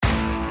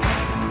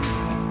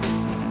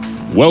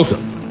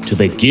Welcome to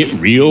the Get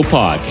Real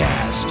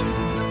Podcast,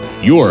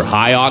 your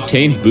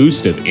high-octane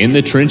boost of in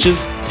the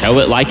trenches, tell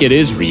it like it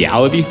is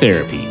reality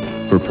therapy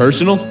for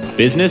personal,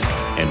 business,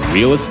 and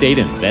real estate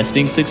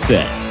investing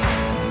success.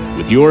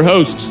 With your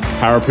hosts,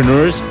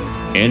 powerpreneurs,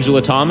 Angela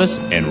Thomas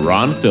and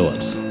Ron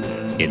Phillips.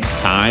 It's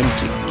time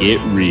to get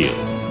real.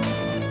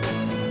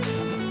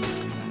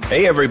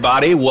 Hey,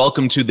 everybody.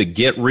 Welcome to the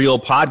Get Real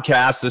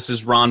Podcast. This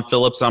is Ron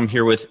Phillips. I'm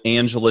here with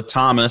Angela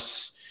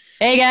Thomas.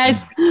 Hey,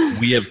 guys.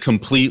 We have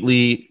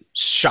completely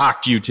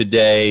shocked you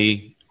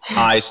today.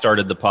 I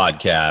started the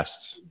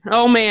podcast.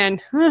 Oh, man.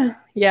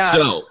 Yeah.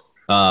 So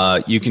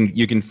you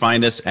can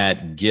find us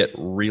at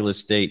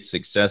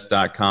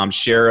getrealestatesuccess.com.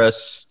 Share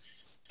us.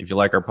 If you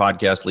like our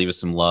podcast, leave us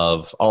some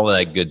love, all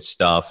that good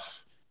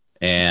stuff.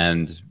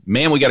 And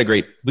man, I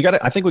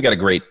think we got a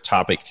great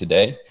topic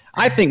today.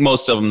 I think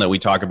most of them that we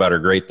talk about are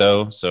great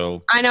though.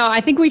 So I know, I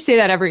think we say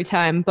that every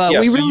time, but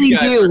we so really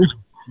do.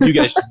 You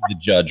guys should be the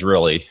judge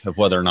really of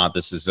whether or not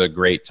this is a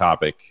great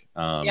topic.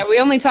 Yeah, we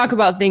only talk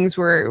about things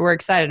we're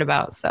excited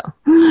about. So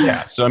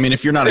yeah. So, I mean,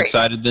 if you're not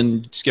excited,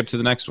 then skip to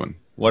the next one,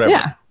 whatever.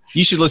 Yeah.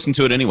 You should listen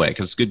to it anyway,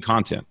 because it's good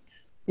content.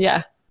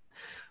 Yeah.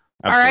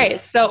 Absolutely. All right.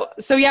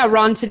 So yeah,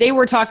 Ron, today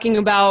we're talking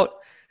about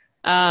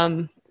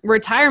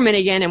retirement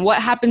again and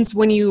what happens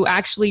when you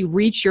actually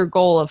reach your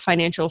goal of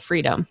financial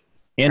freedom.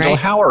 Angela,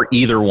 how are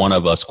either one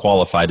of us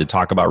qualified to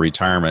talk about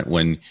retirement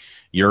when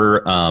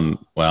you're, well,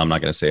 I'm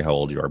not going to say how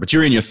old you are, but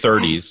you're in your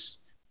 30s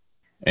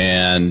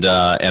and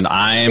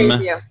I'm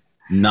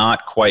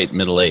not quite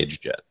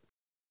middle-aged yet.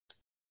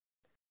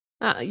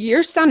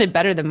 Yours sounded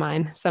better than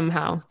mine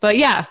somehow, but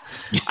yeah,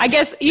 I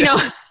guess,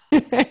 I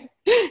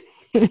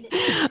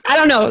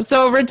don't know.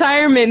 So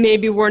retirement,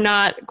 maybe we're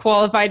not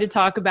qualified to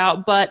talk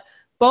about, but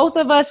both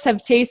of us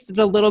have tasted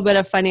a little bit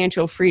of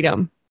financial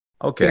freedom.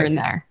 Okay. Here and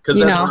there. Because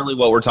that's really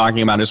what we're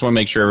talking about. I just want to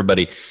make sure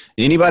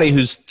anybody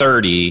who's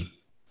 30,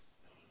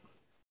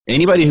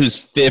 anybody who's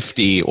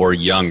 50 or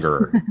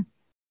younger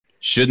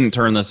shouldn't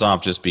turn this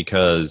off just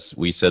because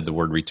we said the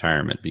word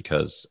retirement,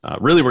 because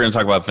really we're going to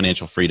talk about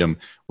financial freedom,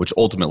 which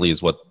ultimately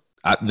is what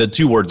the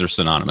two words are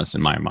synonymous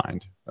in my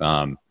mind.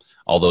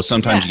 Although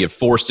sometimes you get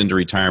forced into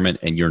retirement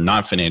and you're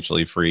not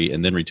financially free,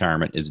 and then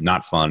retirement is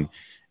not fun.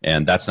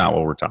 And that's not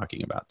what we're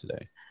talking about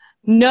today.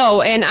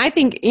 No. And I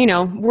think,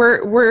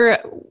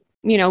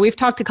 we've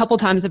talked a couple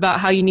times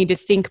about how you need to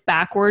think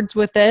backwards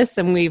with this.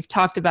 And we've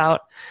talked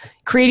about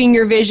creating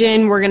your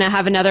vision. We're going to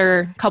have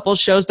another couple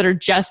shows that are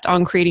just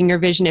on creating your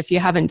vision if you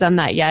haven't done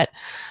that yet.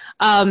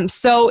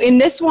 So in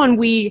this one,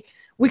 we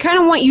kind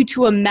of want you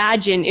to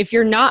imagine, if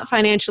you're not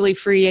financially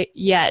free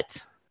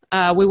yet,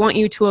 we want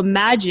you to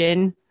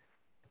imagine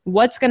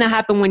what's going to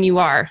happen when you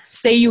are.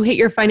 Say you hit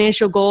your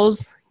financial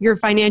goals, you're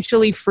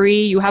financially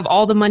free, you have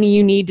all the money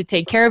you need to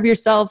take care of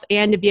yourself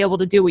and to be able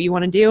to do what you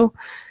want to do.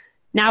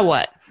 Now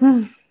what?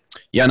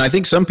 Yeah, and I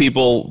think some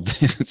people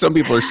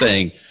are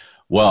saying,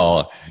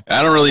 well,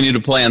 I don't really need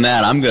to plan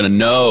that. I'm going to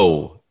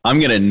know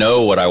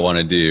what I want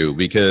to do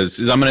because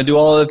I'm going to do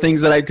all the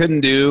things that I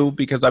couldn't do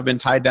because I've been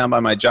tied down by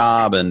my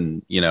job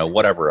and,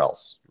 whatever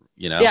else.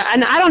 Yeah,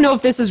 and I don't know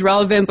if this is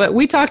relevant, but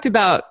we talked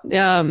about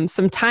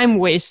some time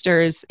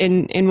wasters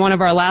in one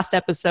of our last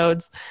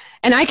episodes.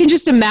 And I can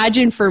just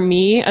imagine for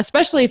me,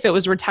 especially if it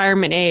was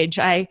retirement age,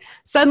 I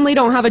suddenly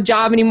don't have a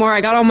job anymore.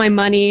 I got all my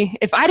money.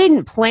 If I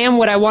didn't plan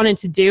what I wanted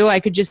to do, I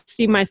could just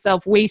see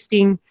myself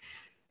wasting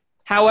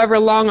however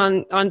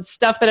long on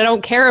stuff that I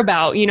don't care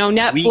about,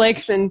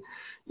 Netflix, and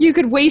you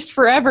could waste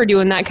forever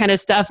doing that kind of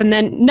stuff. And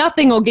then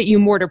nothing will get you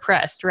more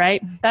depressed,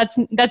 right? That's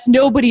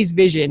nobody's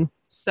vision.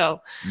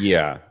 So,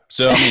 yeah.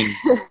 So, I mean,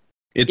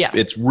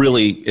 it's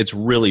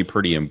really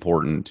pretty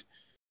important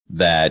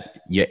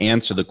that you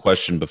answer the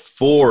question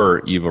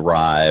before you've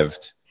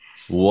arrived.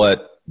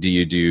 What do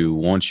you do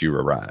once you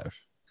arrive?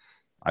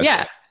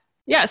 Yeah.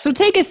 So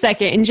take a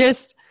second and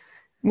just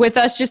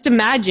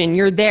imagine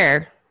you're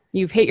there.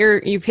 You've hit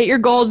your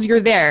goals.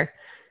 You're there.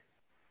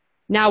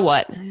 Now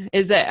what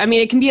is it? I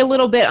mean, it can be a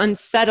little bit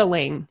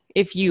unsettling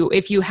if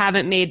you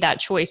haven't made that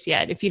choice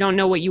yet, if you don't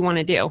know what you want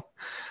to do.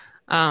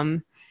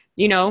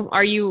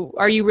 Are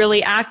you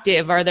really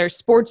active? Are there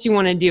sports you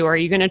want to do? Are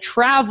you going to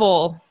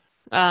travel?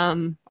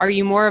 Are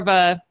you more of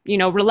a,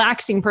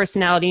 relaxing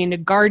personality into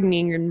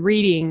gardening and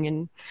reading?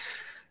 And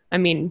I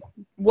mean,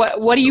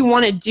 what do you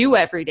want to do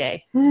every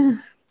day?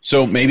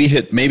 So maybe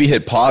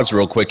hit pause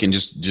real quick and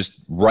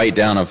just write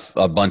down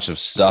a bunch of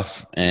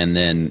stuff and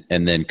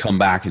then come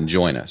back and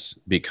join us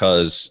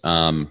because,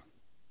 I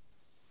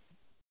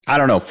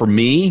don't know, for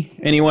me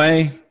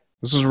anyway,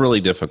 this was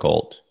really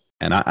difficult.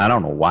 And I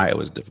don't know why it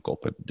was difficult,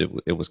 but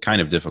it was kind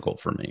of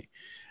difficult for me.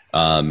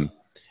 And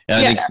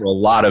I think for a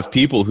lot of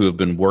people who have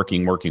been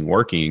working, you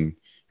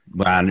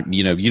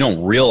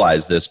don't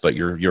realize this, but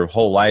your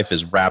whole life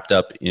is wrapped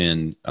up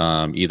in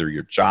either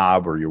your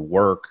job or your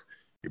work,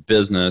 your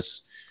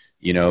business.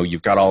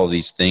 You've got all of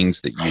these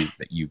things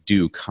that you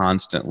do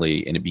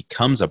constantly, and it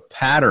becomes a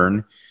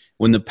pattern.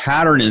 When the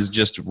pattern is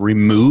just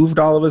removed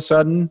all of a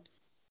sudden,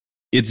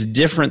 it's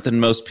different than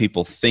most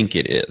people think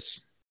it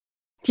is.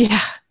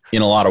 Yeah.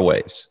 In a lot of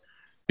ways.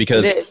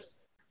 Because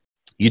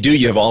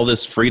you have all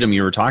this freedom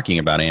you were talking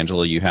about,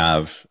 Angela.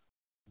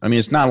 I mean,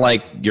 it's not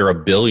like you're a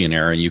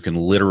billionaire and you can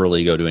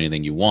literally go do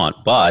anything you want,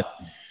 but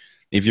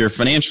if you're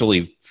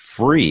financially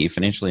free,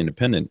 financially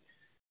independent,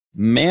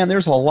 man,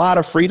 there's a lot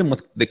of freedom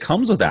that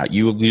comes with that.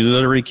 You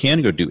literally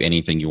can go do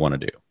anything you want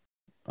to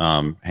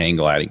do. Hang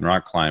gliding,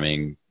 rock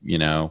climbing,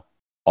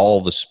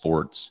 all the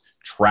sports,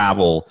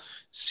 travel,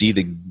 see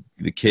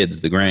the kids,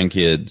 the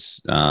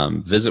grandkids,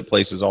 visit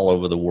places all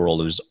over the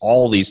world. There's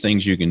all these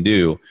things you can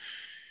do.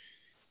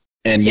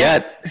 And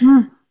yet,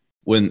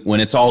 when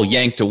it's all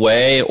yanked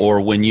away,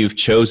 or when you've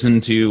chosen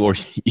to, or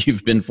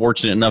you've been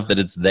fortunate enough that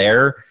it's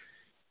there,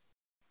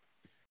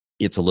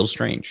 it's a little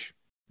strange.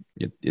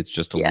 It's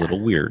just a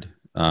little weird.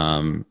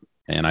 And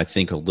I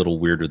think a little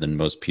weirder than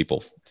most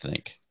people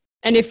think.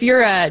 And if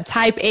you're a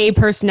type A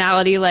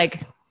personality, like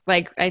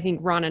I think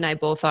Ron and I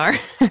both are,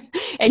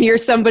 and you're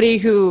somebody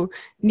who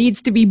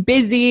needs to be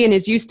busy and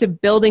is used to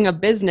building a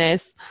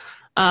business,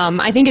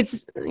 I think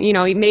it's,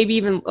 maybe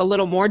even a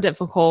little more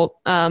difficult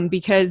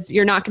because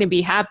you're not going to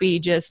be happy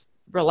just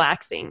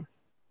relaxing,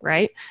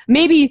 right?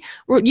 Maybe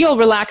you'll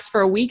relax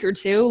for a week or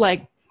two.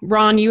 Like,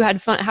 Ron, you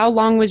had fun. How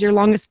long was your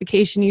longest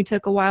vacation you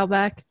took a while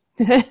back?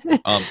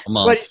 A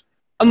month.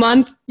 A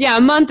month? Yeah,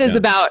 a month is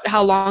about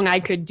how long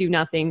I could do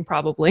nothing,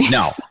 probably.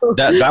 No,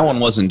 that one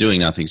wasn't doing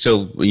nothing.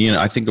 So,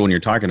 I think the one you're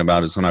talking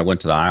about is when I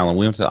went to the island.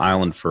 We went to the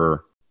island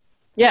for...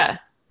 Yeah.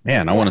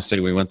 Man, I want to say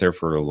we went there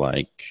for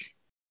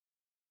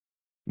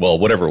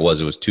whatever it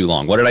was too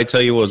long. What did I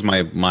tell you was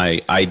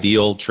my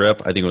ideal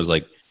trip? I think it was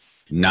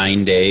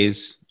 9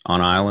 days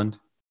on island.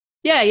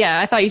 Yeah.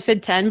 I thought you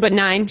said 10, but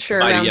 9, sure.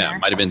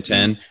 Might have been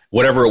 10.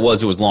 Whatever it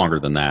was longer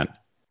than that.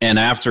 And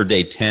after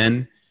day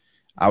 10,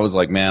 I was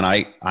like, man,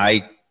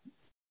 I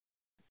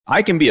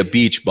can be a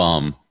beach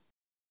bum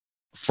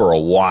for a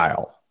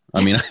while.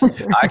 I mean,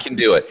 I can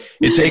do it.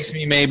 It takes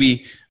me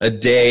maybe a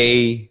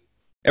day.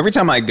 Every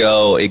time I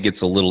go, it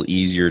gets a little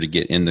easier to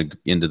get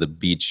into the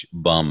beach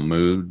bum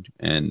mood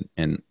and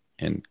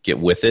get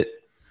with it.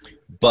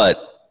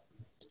 But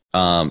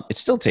it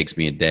still takes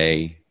me a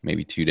day,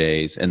 maybe 2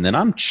 days, and then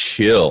I'm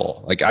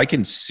chill. Like, I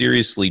can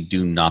seriously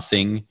do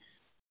nothing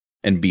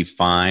and be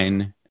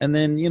fine. And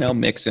then,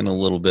 mix in a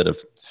little bit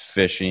of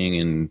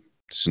fishing and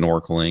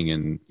snorkeling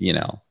and,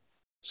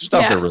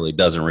 stuff that really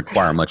doesn't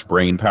require much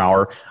brain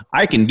power.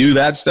 I can do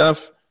that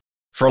stuff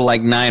for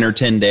 9 or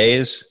 10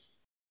 days.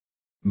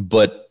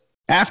 But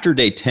after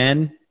day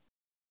 10,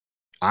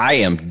 I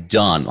am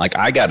done.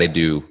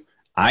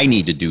 I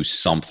need to do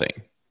something.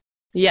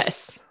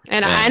 Yes.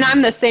 And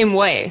I'm the same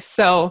way.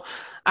 So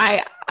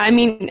I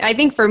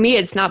think for me,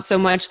 it's not so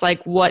much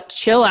what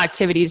chill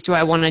activities do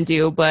I want to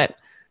do, but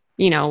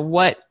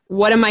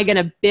what am I going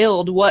to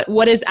build?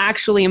 What is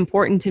actually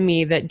important to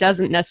me that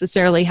doesn't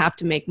necessarily have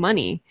to make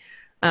money?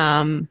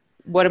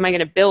 What am I going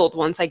to build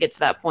once I get to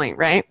that point?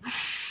 Right.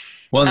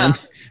 Well, then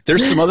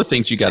there's some other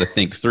things you got to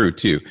think through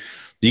too.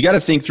 You got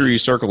to think through your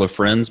circle of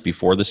friends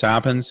before this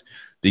happens,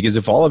 because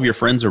if all of your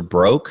friends are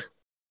broke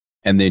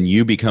and then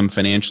you become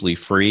financially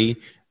free,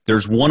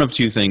 there's one of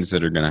two things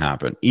that are going to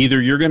happen. Either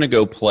you're going to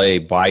go play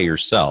by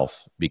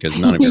yourself because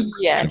none of your friends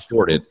can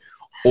afford it,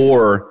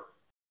 or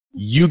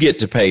you get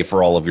to pay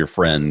for all of your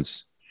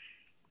friends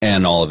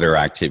and all of their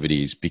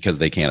activities because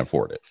they can't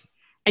afford it.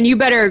 And you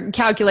better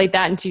calculate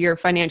that into your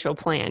financial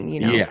plan,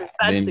 Yeah,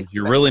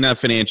 you're really not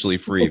financially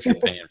free if you're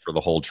paying for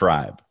the whole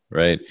tribe,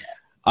 right?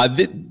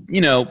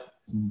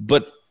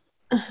 But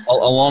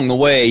along the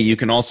way, you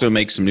can also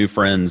make some new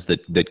friends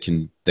that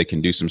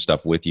can do some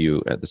stuff with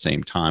you at the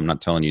same time. I'm not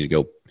telling you to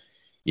go,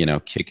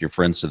 kick your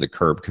friends to the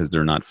curb because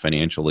they're not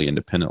financially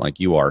independent like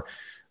you are.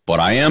 But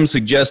I am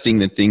suggesting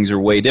that things are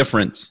way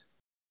different.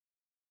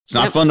 It's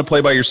not fun to play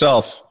by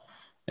yourself.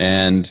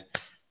 And,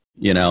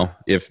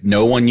 if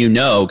no one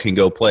can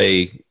go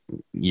play,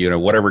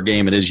 whatever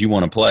game it is you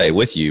want to play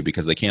with you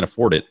because they can't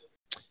afford it,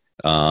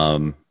 that's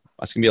going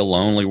to be a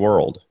lonely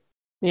world.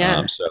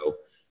 Yeah. So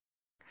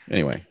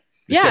anyway.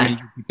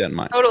 Keep that in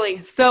mind.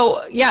 Totally.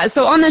 So,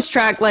 so on this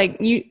track, I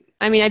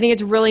think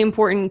it's really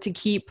important to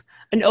keep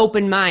an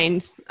open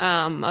mind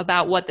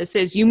about what this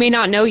is. You may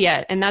not know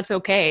yet, and that's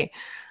okay.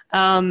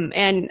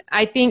 And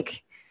I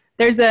think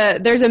there's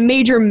a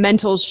major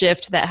mental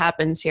shift that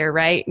happens here,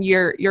 right?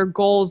 Your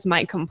goals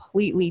might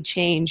completely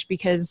change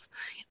because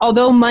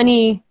although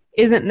money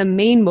isn't the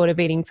main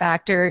motivating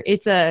factor,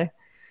 it's a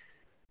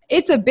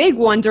big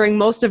one during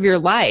most of your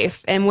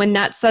life. And when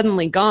that's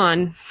suddenly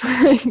gone,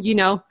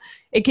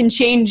 it can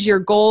change your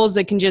goals.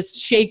 It can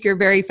just shake your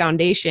very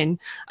foundation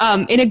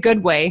in a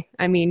good way.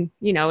 I mean,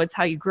 it's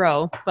how you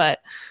grow,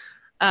 but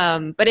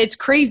it's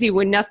crazy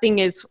when nothing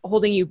is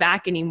holding you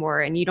back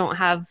anymore and you don't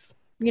have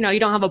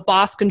a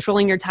boss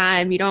controlling your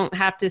time. You don't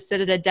have to sit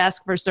at a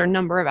desk for a certain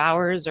number of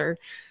hours or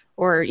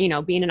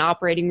be in an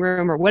operating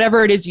room or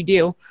whatever it is you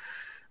do.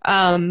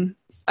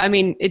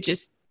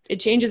 It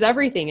changes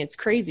everything. It's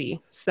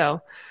crazy.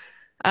 So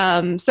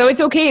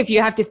it's okay if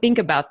you have to think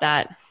about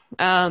that.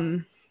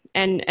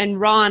 And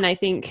Ron, I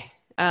think,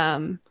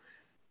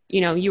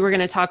 you were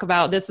going to talk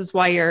about this is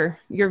why your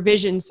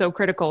vision's so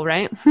critical,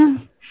 right?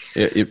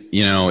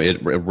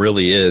 It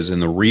really is.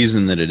 And the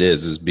reason that it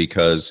is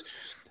because,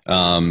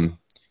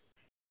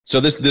 so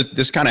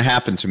this kind of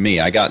happened to me.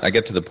 I got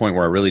to the point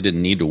where I really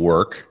didn't need to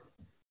work.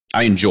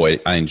 I enjoy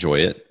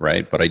it.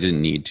 Right. But I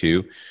didn't need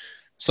to.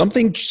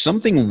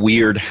 Something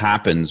weird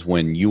happens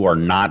when you are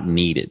not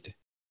needed.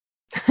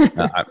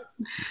 I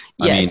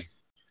mean,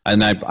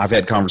 and I've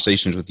had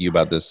conversations with you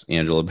about this,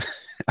 Angela.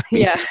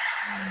 Yeah.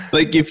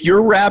 Like if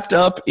you're wrapped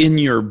up in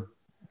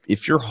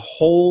if your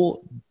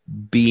whole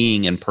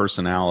being and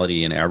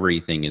personality and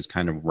everything is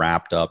kind of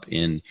wrapped up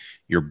in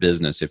your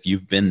business, if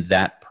you've been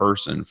that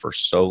person for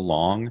so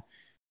long,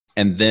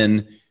 and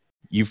then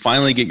you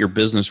finally get your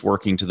business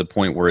working to the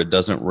point where it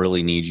doesn't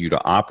really need you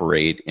to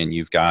operate, and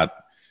you've got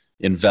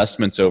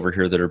investments over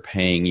here that are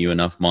paying you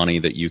enough money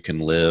that you can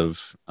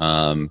live,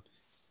 and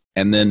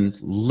then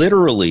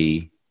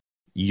literally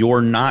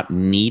you're not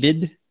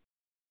needed,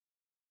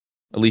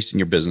 at least in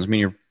your business. I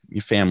mean,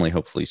 your family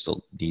hopefully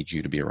still needs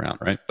you to be around,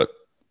 right? But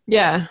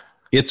yeah,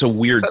 it's a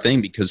weird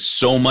thing because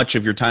so much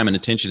of your time and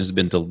attention has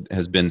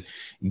been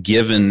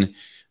given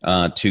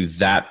to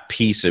that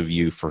piece of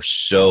you for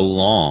so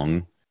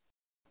long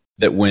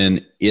that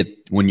when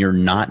you're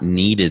not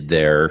needed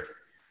there,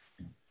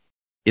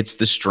 it's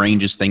the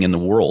strangest thing in the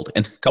world.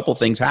 And a couple of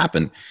things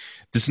happen.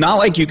 It's not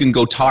like you can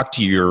go talk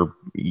to your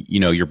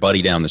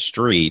buddy down the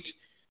street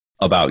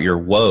about your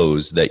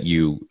woes that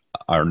you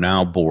are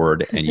now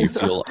bored and you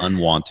feel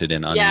unwanted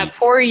and unneeded. Yeah,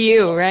 poor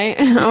you, right?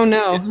 Oh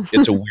no.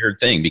 It's a weird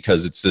thing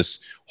because it's this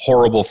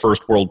horrible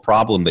first world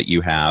problem that you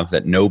have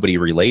that nobody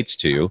relates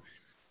to.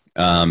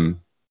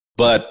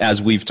 But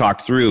as we've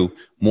talked through,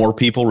 more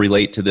people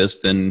relate to this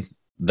than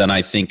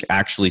I think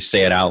actually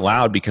say it out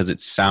loud, because it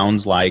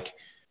sounds like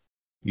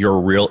you're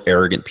a real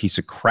arrogant piece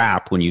of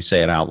crap when you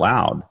say it out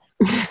loud.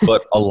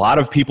 But a lot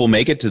of people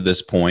make it to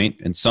this point,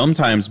 and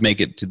sometimes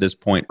make it to this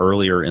point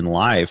earlier in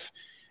life.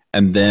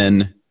 And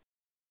then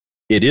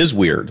it is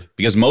weird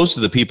because most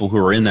of the people who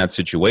are in that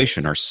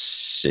situation are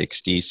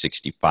 60,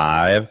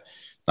 65.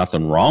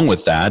 Nothing wrong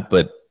with that.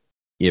 But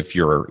if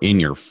you're in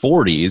your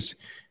 40s,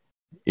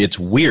 it's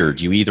weird.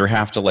 You either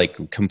have to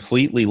like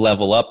completely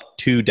level up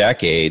 2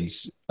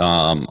 decades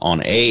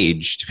on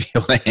age to be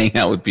able to hang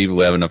out with people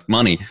who have enough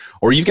money,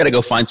 or you've got to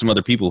go find some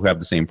other people who have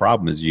the same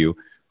problem as you,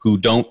 who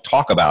don't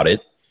talk about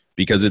it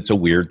because it's a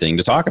weird thing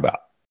to talk about.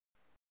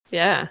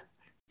 Yeah,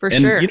 for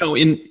sure.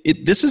 And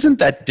this isn't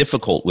that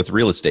difficult with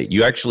real estate.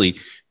 You actually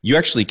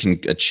can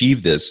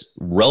achieve this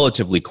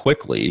relatively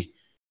quickly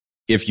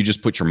if you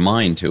just put your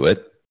mind to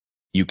it.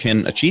 You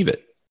can achieve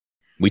it.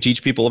 We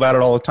teach people about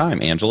it all the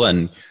time, Angela,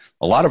 and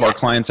a lot of our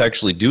clients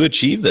actually do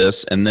achieve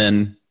this. And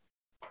then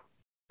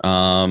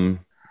the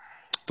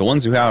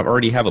ones who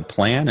already have a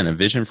plan and a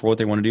vision for what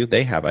they want to do,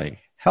 they have a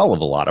hell of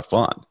a lot of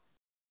fun.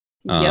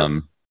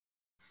 Yep.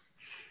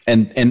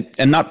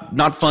 And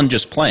not fun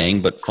just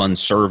playing, but fun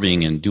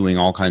serving and doing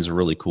all kinds of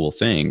really cool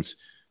things.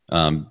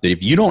 That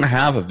if you don't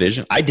have a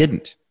vision, I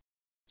didn't.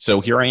 So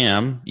here I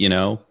am,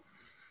 and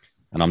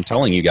I'm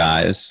telling you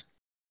guys,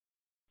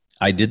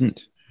 I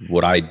didn't.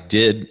 What I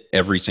did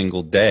every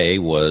single day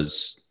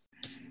was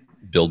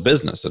build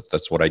business.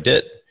 That's what I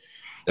did.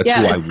 That's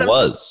who I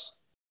was.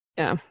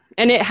 Yeah.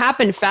 And it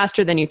happened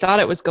faster than you thought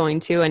it was going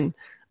to. And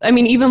I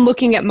mean, even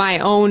looking at my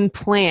own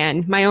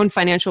plan, my own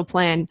financial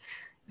plan,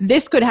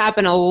 this could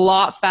happen a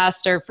lot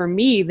faster for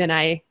me than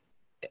I,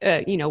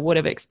 would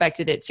have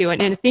expected it to.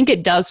 And I think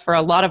it does for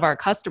a lot of our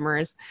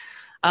customers.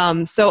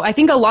 So I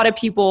think a lot of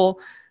people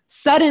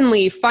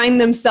suddenly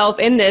find themselves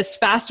in this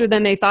faster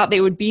than they thought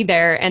they would be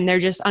there, and they're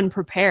just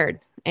unprepared.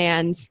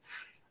 And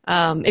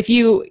if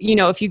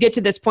you get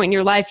to this point in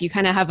your life, you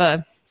kind of have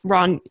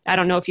I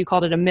don't know if you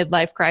called it a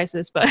midlife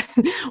crisis, but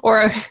or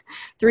a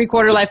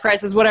 3/4 life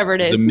crisis, whatever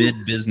it is. The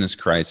mid-business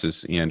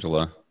crisis,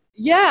 Angela.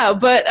 Yeah,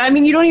 but I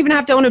mean, you don't even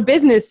have to own a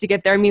business to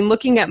get there. I mean,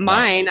 looking at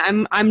mine,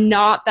 I'm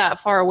not that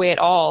far away at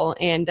all,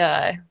 and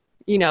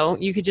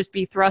you could just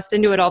be thrust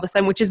into it all of a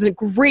sudden, which is a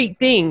great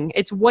thing.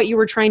 It's what you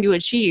were trying to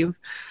achieve,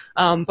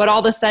 but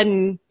all of a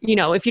sudden,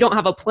 if you don't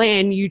have a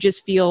plan, you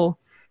just feel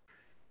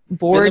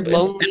bored,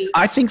 lonely. And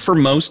I think for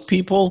most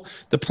people,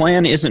 the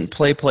plan isn't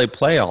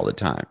play all the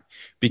time.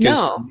 Because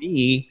for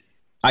me,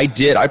 I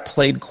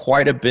played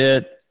quite a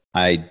bit.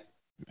 I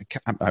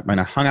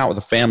hung out with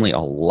the family a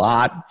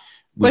lot.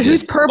 But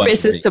whose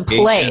purpose is to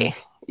play?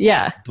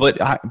 Yeah.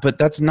 But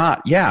that's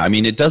not, I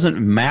mean, it doesn't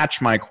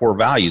match my core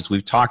values.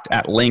 We've talked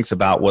at length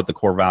about what the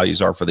core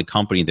values are for the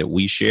company that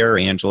we share,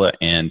 Angela.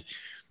 And,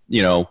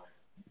 the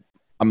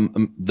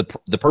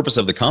purpose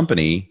of the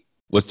company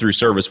was through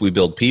service, we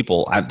build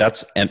people.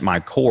 That's at my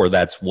core.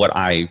 That's who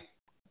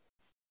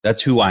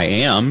I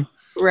am.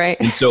 Right.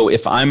 And so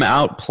if I'm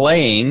out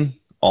playing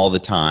all the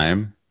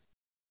time,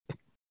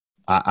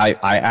 I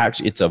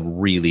actually, it's a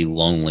really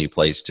lonely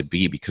place to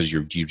be, because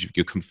you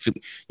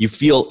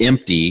feel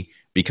empty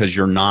because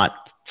you're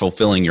not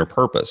fulfilling your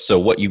purpose.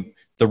 So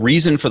the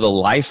reason for the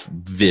life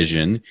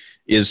vision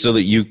is so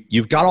that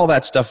you've got all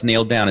that stuff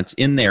nailed down. It's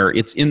in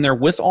there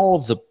with all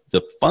of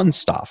the fun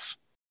stuff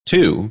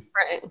too.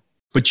 Right.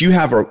 but you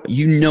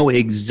know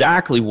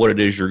exactly what it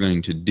is you're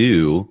going to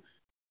do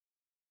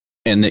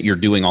and that you're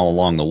doing all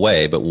along the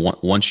way. But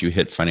once you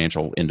hit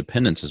financial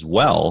independence as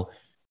well,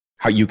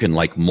 how you can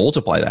like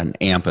multiply that and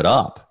amp it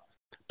up.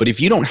 But if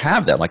you don't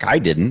have that, like I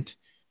didn't,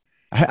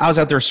 I was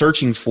out there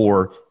searching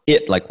for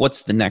it, like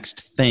what's the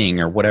next thing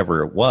or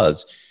whatever it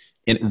was.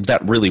 And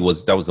that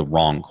was the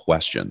wrong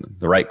question.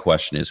 The right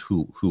question is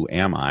who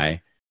am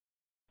I?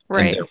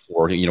 Right. And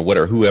therefore,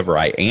 whoever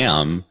I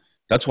am,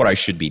 that's what I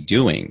should be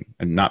doing,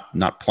 and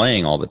not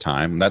playing all the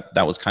time.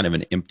 That was kind of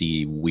an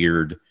empty,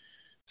 weird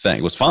thing.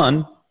 It was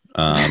fun,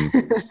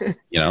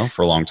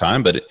 for a long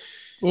time, but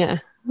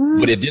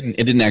it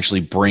didn't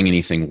actually bring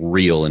anything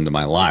real into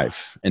my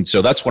life. And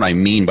so that's what I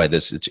mean by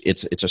this.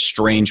 It's a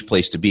strange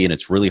place to be, and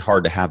it's really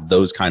hard to have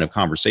those kind of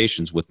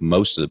conversations with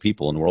most of the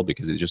people in the world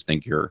because they just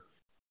think you're,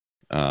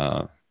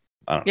 I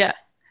don't know.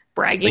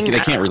 Bragging. They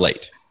can't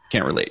relate.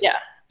 Can't relate. Yeah.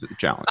 To the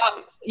challenge.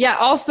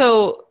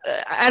 Also,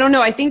 I don't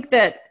know. I think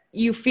that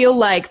you feel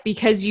like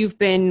because you've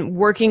been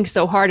working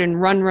so hard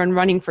and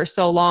running for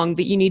so long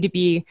that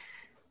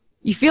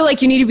you feel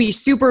like you need to be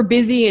super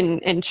busy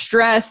and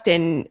stressed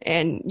and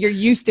you're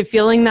used to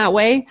feeling that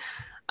way.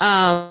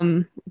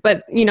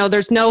 But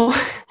there's no,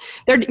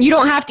 you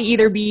don't have to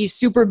either be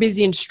super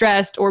busy and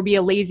stressed or be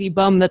a lazy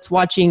bum that's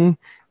watching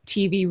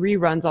TV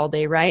reruns all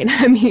day, right?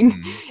 I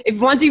mean, if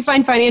once you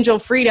find financial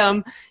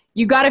freedom,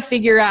 you got to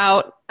figure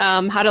out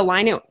how to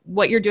line it,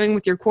 what you're doing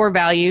with your core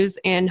values,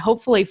 and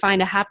hopefully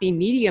find a happy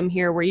medium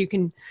here where you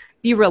can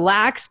be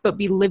relaxed, but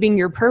be living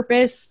your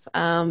purpose,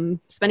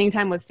 spending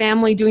time with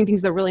family, doing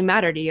things that really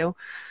matter to you.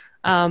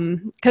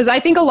 Because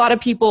I think a lot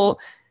of people,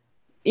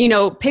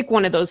 pick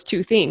one of those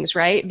two things,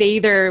 right? They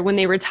either, when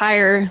they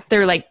retire,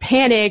 they're like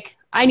panic,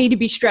 I need to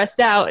be stressed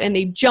out, and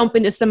they jump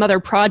into some other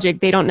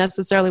project they don't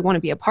necessarily want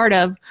to be a part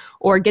of,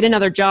 or get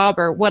another job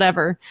or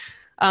whatever,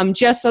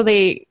 just so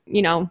they,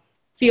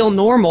 feel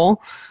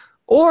normal.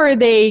 Or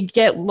they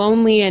get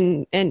lonely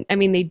and I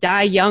mean, they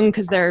die young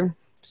because they're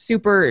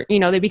super,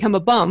 they become a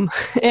bum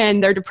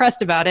and they're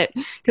depressed about it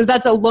because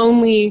that's a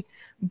lonely,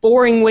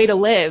 boring way to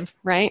live,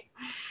 right?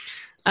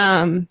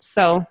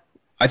 So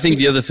I think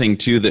the other thing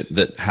too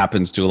that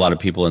happens to a lot of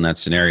people in that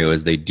scenario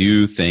is they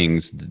do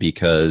things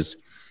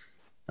because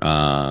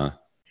they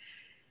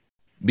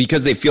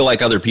feel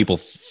like other people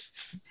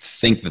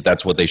think that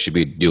that's what they should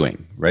be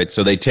doing, right?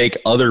 So they take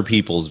other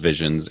people's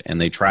visions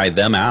and they try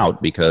them out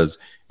because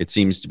it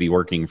seems to be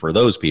working for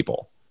those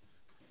people.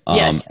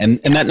 Yes. And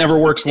that never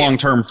works long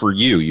term for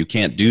you. You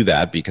can't do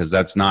that because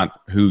that's not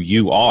who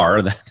you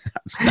are.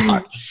 That's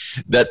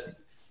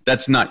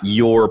not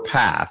your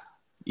path,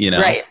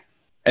 Right.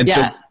 And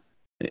so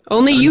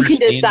only you can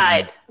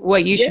decide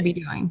what you should be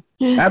doing.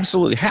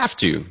 Absolutely have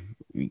to,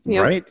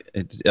 right?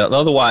 It's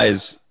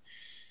otherwise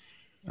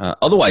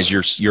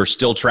you're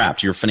still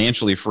trapped. You're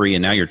financially free,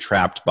 and now you're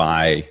trapped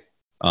by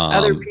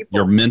other people.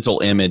 Your mental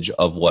image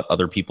of what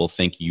other people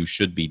think you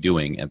should be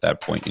doing at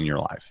that point in your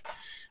life,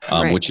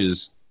 Right. which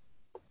is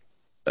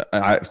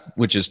I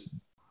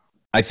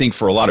think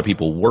for a lot of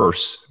people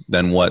worse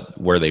than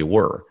where they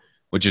were.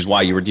 Which is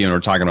why you were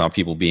talking about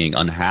people being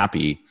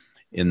unhappy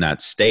in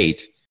that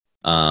state.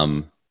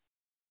 I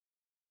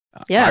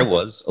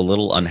was a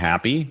little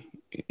unhappy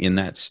in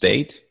that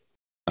state.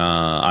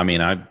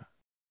 Because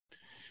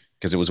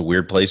it was a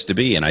weird place to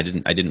be, and I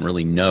didn't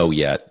really know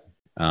yet.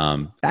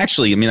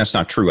 Actually, that's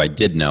not true. I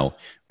did know,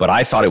 but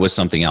I thought it was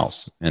something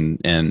else, and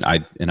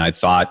I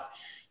thought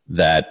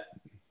that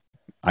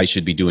I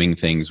should be doing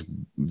things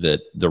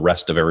that the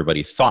rest of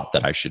everybody thought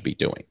that I should be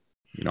doing.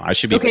 I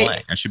should be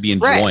playing. I should be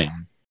enjoying.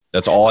 Right.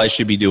 That's all I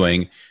should be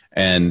doing.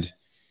 And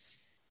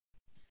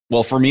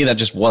well, for me, that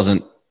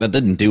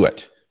didn't do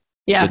it.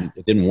 Yeah,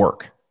 it didn't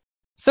work.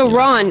 So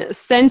Ron,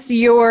 since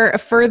you're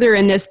further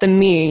in this than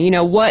me,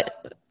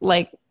 what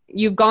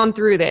you've gone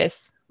through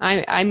this.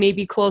 I may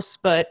be close,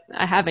 but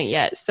I haven't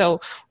yet. So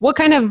what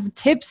kind of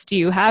tips do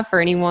you have for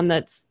anyone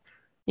that's,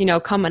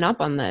 coming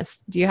up on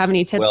this? Do you have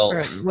any tips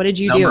for what did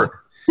you do?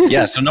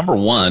 Yeah. So number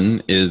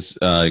one is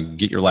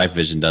get your life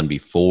vision done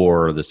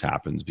before this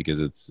happens, because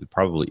it's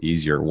probably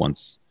easier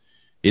once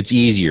it's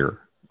easier.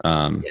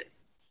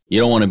 Yes. You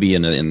don't want to be you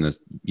don't want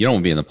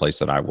to be in the place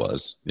that I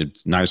was.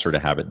 It's nicer to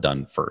have it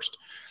done first.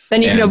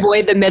 Then you can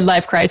avoid the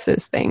midlife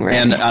crisis thing, right?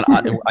 And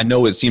I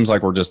know it seems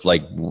like we're just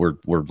like,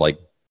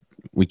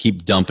 we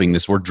keep dumping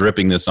this, we're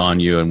dripping this on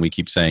you, and we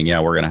keep saying, yeah,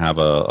 we're going to have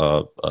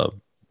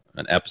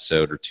an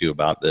episode or two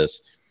about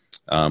this.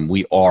 I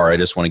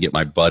just want to get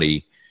my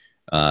buddy,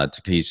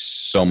 he's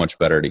so much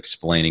better at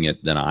explaining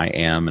it than I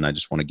am. And I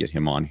just want to get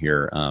him on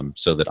here,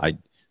 so that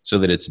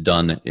it's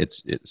done.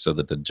 So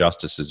that the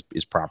justice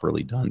is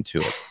properly done to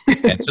it,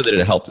 and so that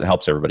it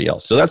helps everybody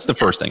else. So that's the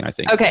first thing I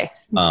think. Okay.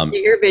 Get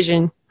your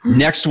vision.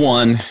 Next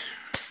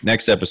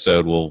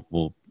episode,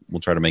 we'll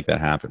try to make that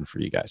happen for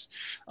you guys.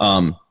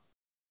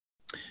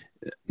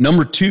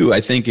 Number two, I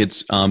think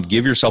it's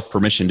give yourself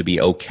permission to be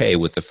okay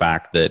with the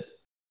fact that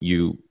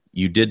you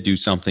did do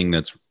something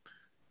that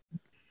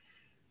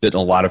a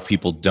lot of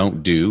people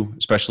don't do,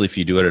 especially if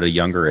you do it at a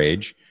younger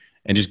age,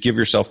 and just give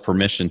yourself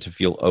permission to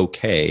feel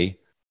okay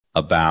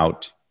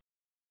about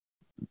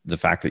the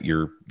fact that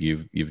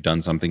you've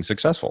done something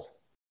successful,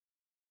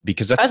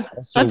 because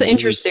that's an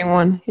interesting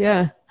one.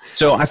 Yeah.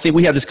 So I think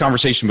we had this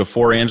conversation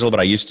before, Angela, but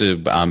I used to,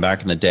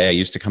 back in the day, I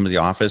used to come to the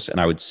office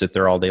and I would sit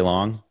there all day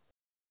long.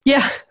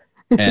 Yeah.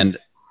 And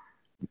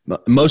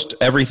most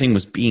everything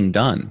was being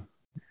done.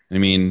 I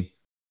mean,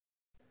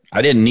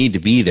 I didn't need to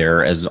be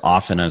there as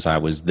often as I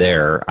was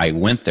there. I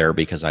went there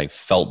because I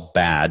felt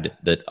bad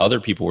that other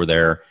people were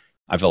there.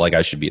 I felt like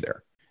I should be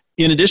there.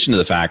 In addition to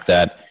the fact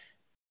that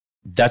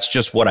that's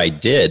just what I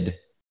did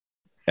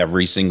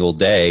every single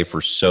day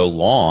for so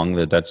long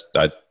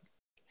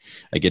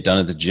I get done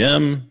at the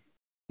gym.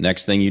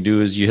 Next thing you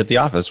do is you hit the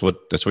office.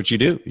 That's what you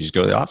do. You just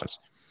go to the office.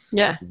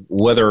 Yeah.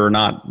 Whether or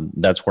not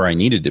that's where I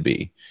needed to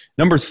be.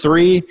 Number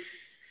 3,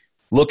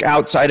 look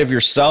outside of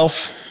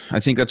yourself. I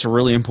think that's a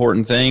really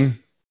important thing.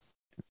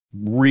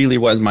 Really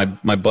was my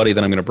buddy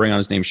that I'm going to bring on,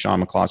 his name's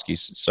Sean McCloskey.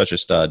 He's such a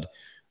stud.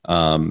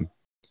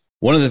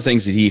 One of the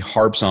things that he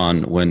harps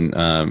on when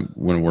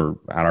we're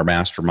at our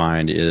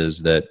mastermind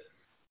is that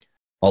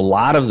a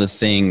lot of the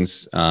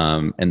things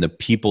and the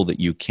people that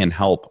you can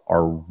help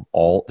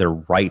they're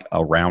right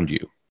around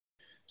you.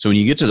 So when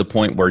you get to the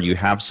point where you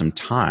have some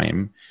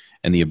time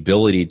and the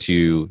ability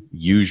to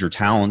use your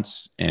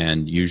talents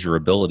and use your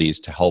abilities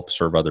to help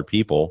serve other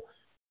people,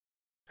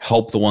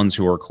 help the ones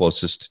who are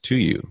closest to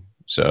you.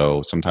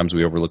 So sometimes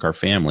we overlook our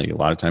family. A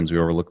lot of times we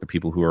overlook the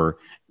people who are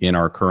in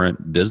our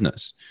current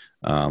business.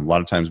 A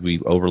lot of times we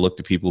overlook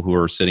the people who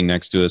are sitting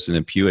next to us in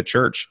the pew at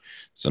church.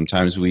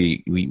 Sometimes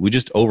we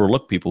just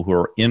overlook people who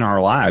are in our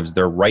lives.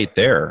 They're right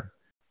there.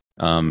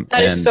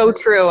 That is so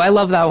true. I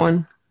love that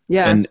one.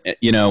 Yeah. And,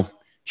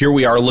 here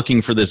we are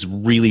looking for this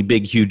really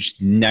big, huge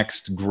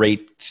next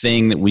great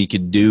thing that we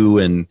could do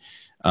and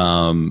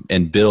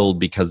build,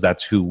 because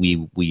that's who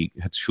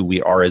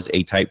we are as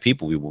A-type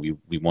people.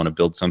 We want to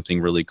build something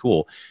really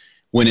cool.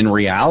 When in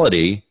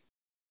reality,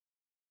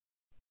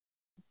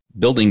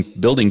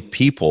 building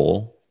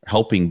people,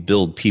 helping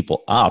build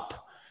people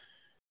up,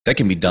 that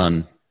can be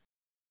done.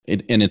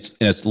 And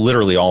it's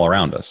literally all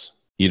around us.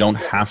 You don't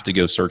have to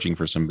go searching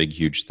for some big,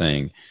 huge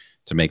thing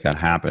to make that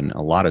happen.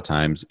 A lot of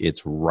times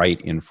it's right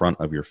in front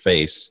of your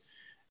face,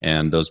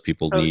 and those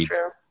people need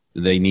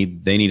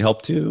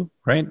help too,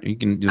 right? You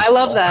can. I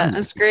love that.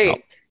 That's great.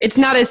 Help. It's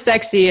not as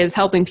sexy as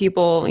helping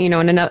people, in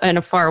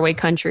a faraway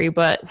country,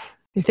 but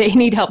they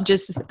need help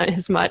just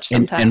as much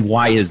sometimes. And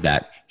why is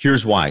that?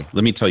 Here's why.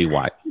 Let me tell you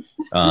why.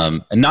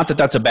 And not that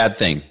that's a bad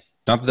thing.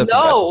 Not that that's a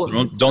bad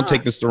thing. Don't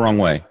take this the wrong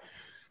way.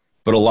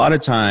 But a lot of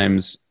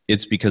times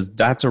it's because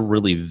that's a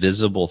really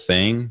visible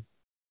thing.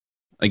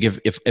 Like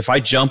if I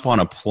jump on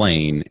a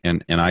plane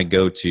and I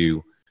go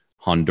to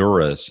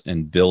Honduras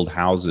and build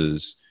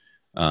houses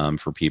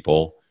for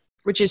people,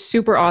 which is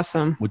super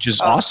awesome. Which is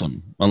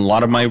awesome. A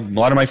lot of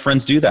my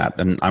friends do that,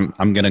 and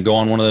I'm going to go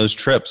on one of those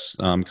trips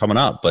coming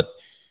up. But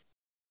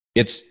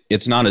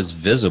it's not as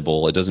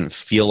visible. It doesn't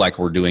feel like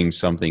we're doing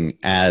something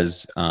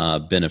as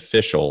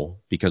beneficial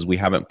because we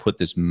haven't put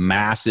this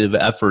massive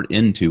effort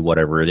into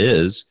whatever it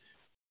is.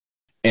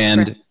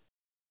 And right.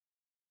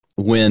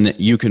 When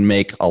you can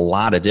make a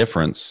lot of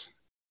difference,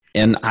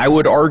 and I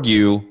would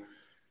argue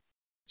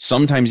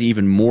sometimes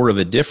even more of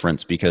a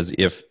difference, because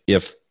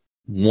if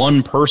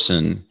one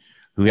person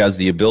who has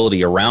the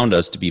ability around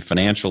us to be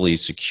financially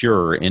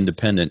secure,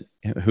 independent,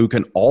 who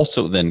can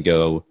also then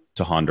go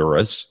to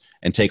Honduras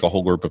and take a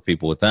whole group of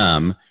people with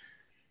them,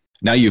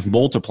 now you've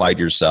multiplied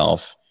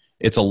yourself.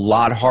 It's a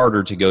lot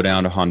harder to go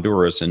down to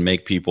Honduras and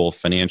make people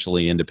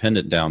financially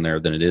independent down there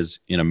than it is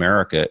in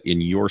America,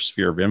 in your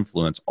sphere of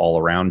influence all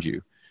around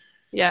you.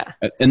 Yeah.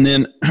 And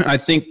then I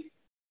think,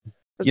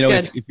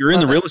 if you're in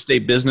the real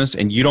estate business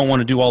and you don't want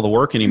to do all the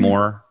work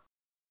anymore,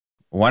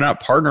 why not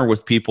partner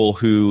with people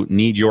who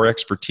need your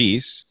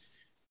expertise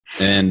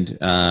and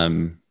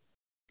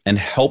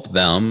help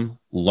them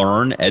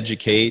learn,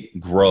 educate,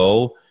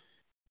 grow,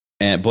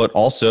 but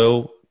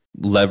also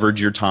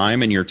leverage your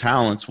time and your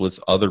talents with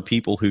other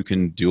people who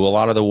can do a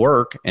lot of the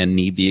work and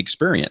need the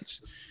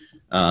experience.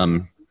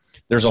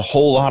 There's a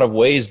whole lot of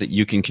ways that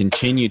you can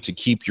continue to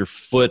keep your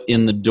foot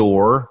in the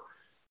door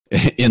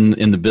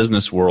in the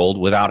business world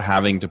without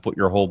having to put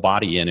your whole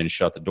body in and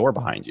shut the door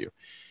behind you.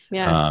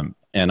 Yeah.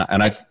 And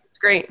it's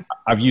great.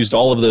 I've used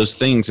all of those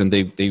things and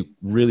they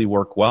really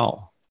work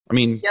well. I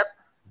mean,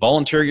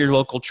 volunteer at your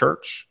local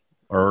church,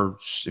 or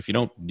if you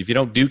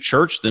don't do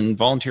church, then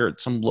volunteer at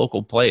some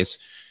local place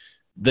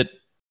that,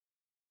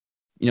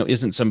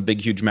 isn't some big,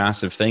 huge,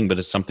 massive thing, but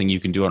it's something you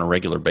can do on a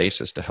regular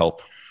basis to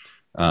help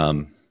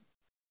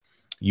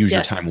use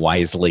your time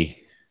wisely.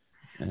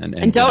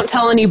 And don't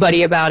tell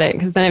anybody about it,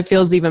 because then it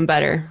feels even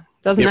better.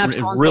 Doesn't have to.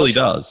 It really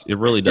does. It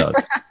really does.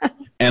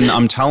 And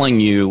I'm telling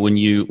you, when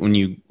you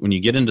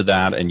get into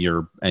that and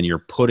when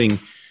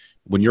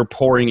you're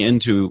pouring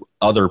into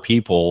other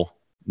people,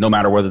 no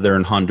matter whether they're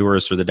in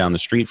Honduras or they're down the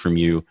street from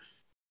you,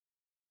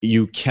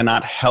 you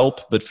cannot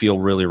help but feel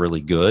really, really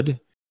good.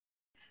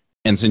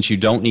 And since you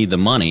don't need the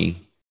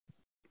money,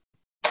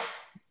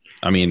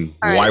 I mean,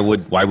 right.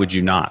 Why would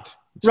you not?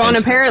 Ron,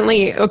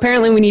 apparently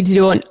we need to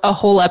do a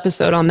whole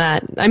episode on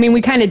that. I mean,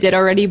 we kind of did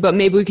already, but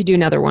maybe we could do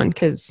another one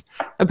because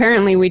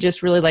apparently we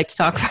just really like to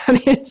talk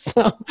about it.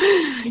 So,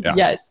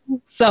 yes.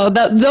 So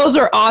those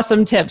are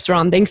awesome tips,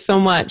 Ron. Thanks so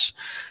much.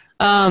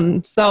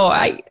 So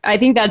I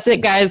think that's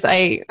it, guys.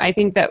 I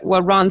think that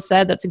what Ron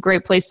said, that's a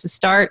great place to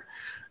start.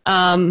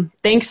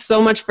 Thanks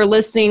so much for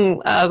listening.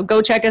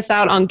 Go check us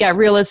out on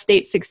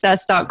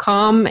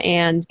getrealestatesuccess.com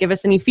and give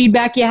us any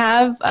feedback you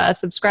have.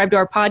 Subscribe to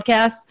our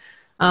podcast.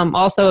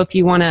 Also, if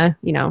you want to,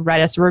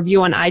 write us a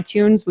review on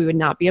iTunes, we would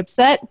not be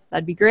upset.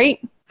 That'd be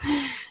great.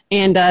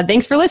 And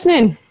thanks for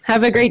listening.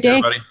 Have a great day.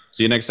 Everybody.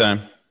 See you next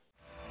time.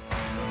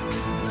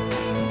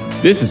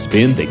 This has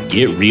been the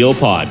Get Real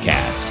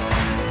Podcast.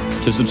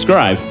 To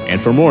subscribe and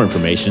for more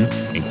information,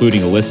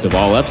 including a list of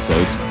all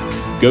episodes,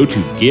 go to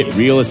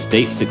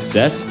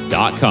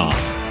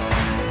getrealestatesuccess.com.